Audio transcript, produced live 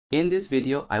In this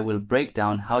video, I will break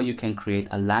down how you can create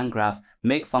a LangGraph,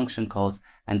 make function calls,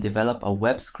 and develop a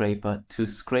web scraper to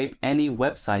scrape any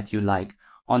website you like.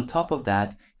 On top of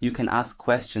that, you can ask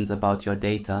questions about your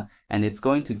data, and it's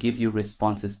going to give you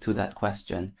responses to that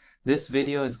question. This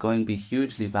video is going to be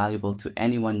hugely valuable to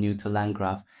anyone new to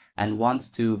LangGraph and wants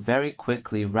to very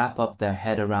quickly wrap up their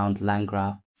head around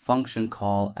LangGraph, function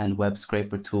call, and web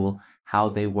scraper tool, how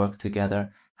they work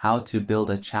together, how to build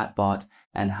a chatbot,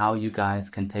 and how you guys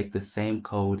can take the same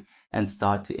code and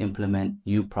start to implement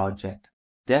your project.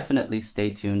 Definitely stay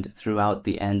tuned throughout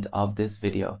the end of this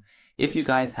video. If you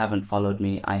guys haven't followed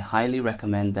me, I highly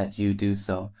recommend that you do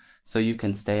so you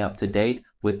can stay up to date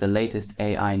with the latest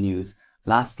AI news.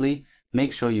 Lastly,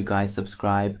 make sure you guys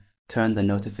subscribe, turn the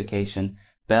notification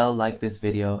bell, like this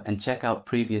video, and check out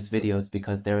previous videos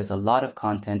because there is a lot of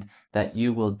content that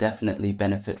you will definitely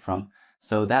benefit from.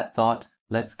 So that thought,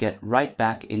 let's get right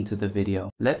back into the video.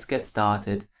 Let's get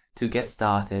started. To get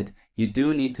started, you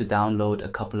do need to download a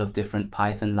couple of different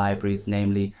Python libraries,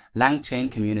 namely LangChain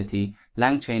Community,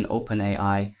 LangChain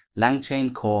OpenAI,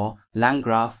 LangChain Core,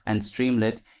 LangGraph, and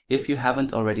Streamlit. If you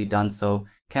haven't already done so,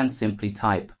 can simply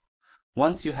type.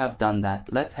 Once you have done that,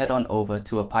 let's head on over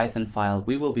to a Python file.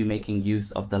 We will be making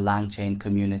use of the LangChain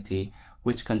Community,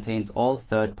 which contains all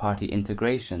third-party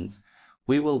integrations.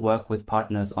 We will work with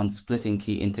partners on splitting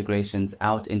key integrations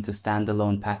out into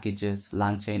standalone packages,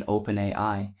 LangChain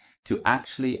OpenAI, to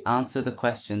actually answer the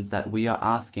questions that we are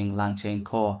asking. LangChain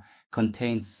Core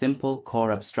contains simple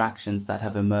core abstractions that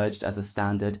have emerged as a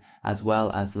standard, as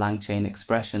well as LangChain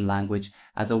expression language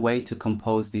as a way to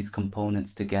compose these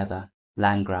components together.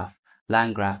 LangGraph.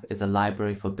 LangGraph is a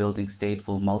library for building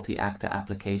stateful multi-actor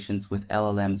applications with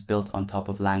LLMs built on top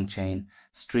of LangChain.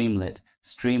 Streamlit.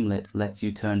 Streamlit lets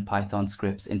you turn Python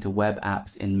scripts into web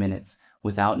apps in minutes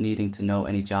without needing to know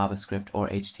any JavaScript or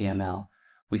HTML.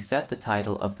 We set the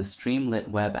title of the Streamlit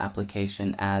web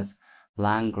application as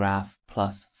LangGraph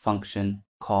plus function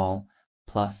call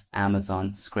plus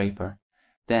Amazon scraper.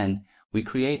 Then we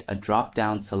create a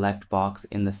drop-down select box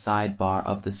in the sidebar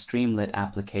of the Streamlit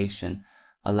application,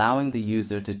 allowing the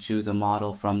user to choose a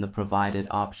model from the provided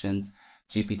options: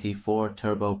 GPT-4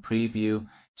 Turbo Preview,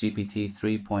 GPT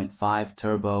 3.5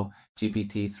 Turbo,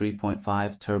 GPT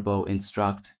 3.5 Turbo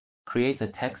Instruct. Creates a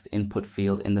text input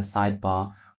field in the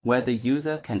sidebar where the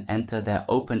user can enter their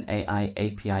OpenAI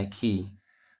API key.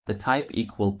 The type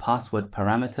equal password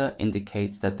parameter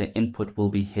indicates that the input will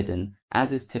be hidden,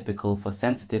 as is typical for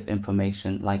sensitive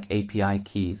information like API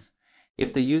keys.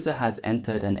 If the user has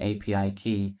entered an API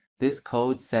key, this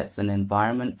code sets an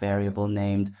environment variable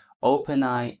named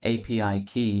OpenAI API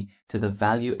key to the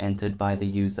value entered by the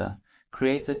user.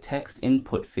 Creates a text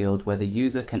input field where the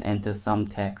user can enter some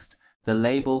text. The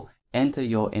label "Enter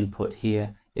your input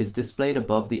here" is displayed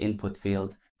above the input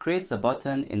field. Creates a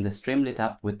button in the Streamlit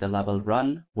app with the label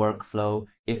Run Workflow.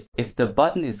 If the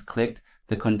button is clicked,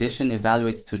 the condition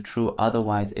evaluates to true,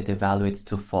 otherwise it evaluates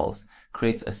to false.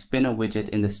 Creates a spinner widget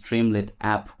in the Streamlit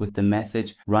app with the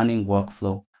message Running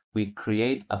Workflow. We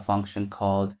create a function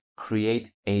called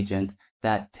createAgent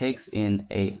that takes in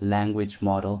a language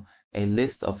model, a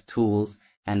list of tools,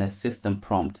 and a system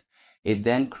prompt. It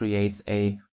then creates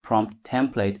a prompt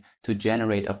template to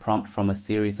generate a prompt from a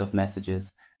series of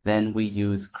messages. Then we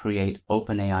use create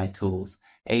OpenAI tools,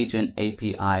 agent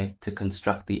API to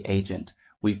construct the agent.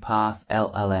 We pass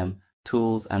LLM,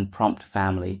 tools, and prompt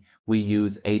family. We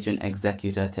use agent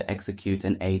executor to execute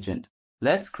an agent.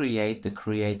 Let's create the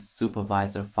create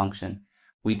supervisor function.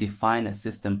 We define a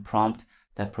system prompt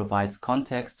that provides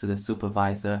context to the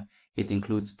supervisor. It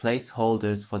includes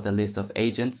placeholders for the list of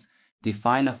agents.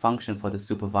 Define a function for the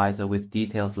supervisor with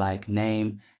details like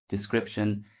name,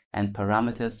 description, and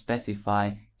parameters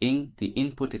specifying the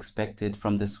input expected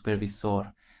from the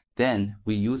supervisor. Then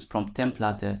we use prompt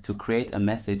template to create a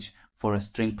message for a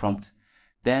string prompt.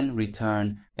 Then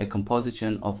return a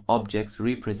composition of objects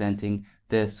representing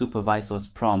the supervisor's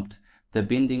prompt, the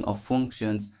binding of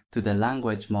functions to the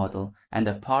language model, and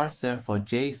a parser for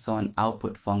JSON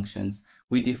output functions.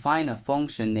 We define a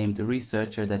function named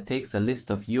researcher that takes a list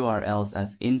of URLs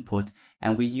as input,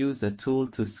 and we use a tool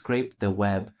to scrape the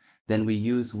web. Then we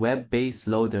use web-based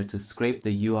loader to scrape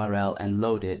the URL and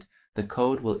load it. The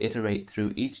code will iterate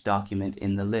through each document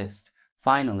in the list.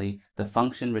 Finally, the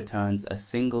function returns a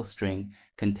single string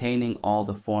containing all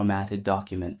the formatted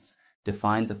documents.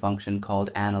 Defines a function called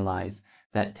analyze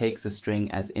that takes a string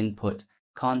as input,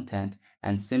 content,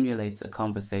 and simulates a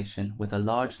conversation with a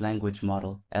large language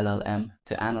model, LLM,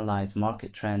 to analyze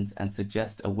market trends and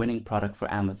suggest a winning product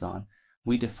for Amazon.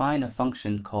 we define a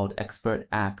function called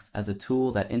ExpertAx as a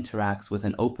tool that interacts with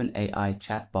an OpenAI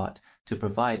chatbot to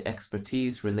provide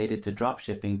expertise related to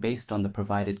dropshipping based on the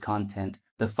provided content.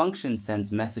 The function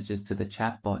sends messages to the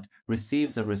chatbot,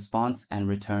 receives a response, and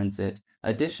returns it.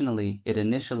 Additionally, it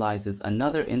initializes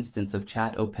another instance of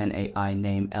chat OpenAI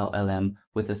name LLM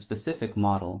with a specific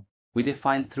model. We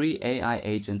define 3 AI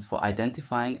agents for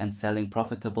identifying and selling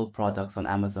profitable products on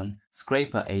Amazon.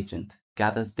 Scraper agent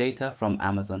gathers data from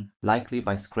Amazon, likely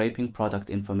by scraping product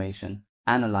information.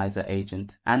 Analyzer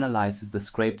agent analyzes the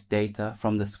scraped data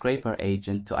from the scraper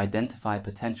agent to identify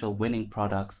potential winning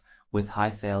products with high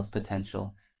sales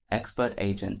potential. Expert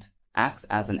agent acts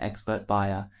as an expert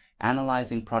buyer,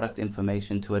 analyzing product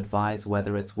information to advise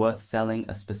whether it's worth selling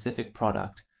a specific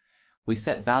product. We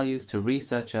set values to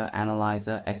researcher,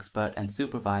 analyzer, expert, and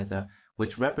supervisor,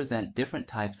 which represent different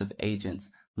types of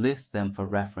agents, list them for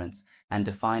reference, and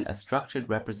define a structured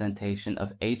representation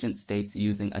of agent states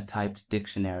using a typed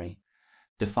dictionary.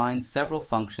 Define several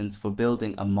functions for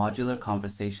building a modular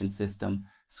conversation system.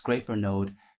 Scraper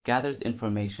node gathers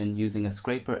information using a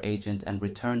scraper agent and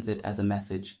returns it as a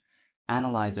message.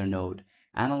 Analyzer node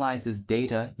analyzes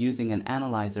data using an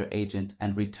analyzer agent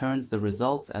and returns the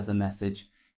results as a message.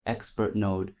 Expert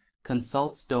node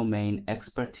consults domain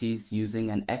expertise using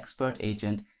an expert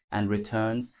agent and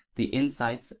returns the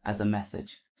insights as a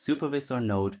message. Supervisor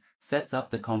node sets up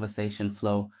the conversation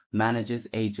flow, manages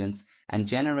agents, and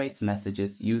generates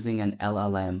messages using an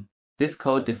LLM. This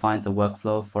code defines a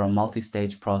workflow for a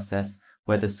multi-stage process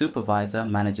where the supervisor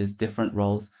manages different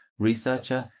roles,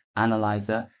 researcher,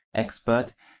 analyzer,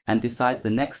 expert, and decides the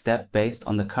next step based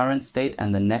on the current state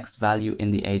and the next value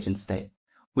in the agent state.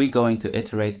 We're going to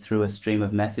iterate through a stream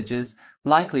of messages,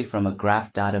 likely from a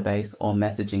graph database or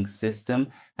messaging system,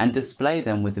 and display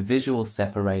them with visual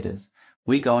separators.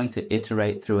 We're going to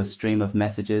iterate through a stream of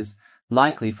messages,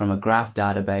 likely from a graph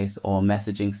database or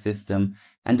messaging system,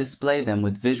 and display them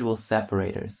with visual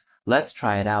separators. Let's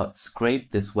try it out.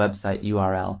 Scrape this website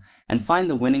URL and find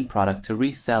the winning product to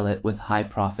resell it with high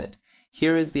profit.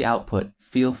 Here is the output.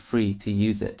 Feel free to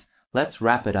use it. Let's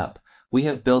wrap it up. We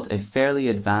have built a fairly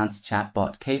advanced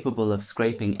chatbot capable of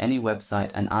scraping any website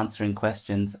and answering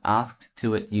questions asked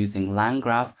to it using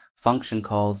LangGraph, function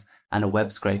calls, and a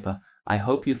web scraper. I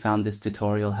hope you found this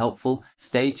tutorial helpful.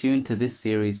 Stay tuned to this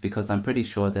series because I'm pretty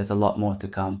sure there's a lot more to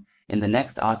come. In the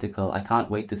next article, I can't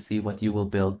wait to see what you will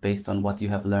build based on what you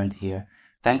have learned here.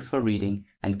 Thanks for reading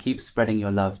and keep spreading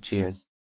your love. Cheers.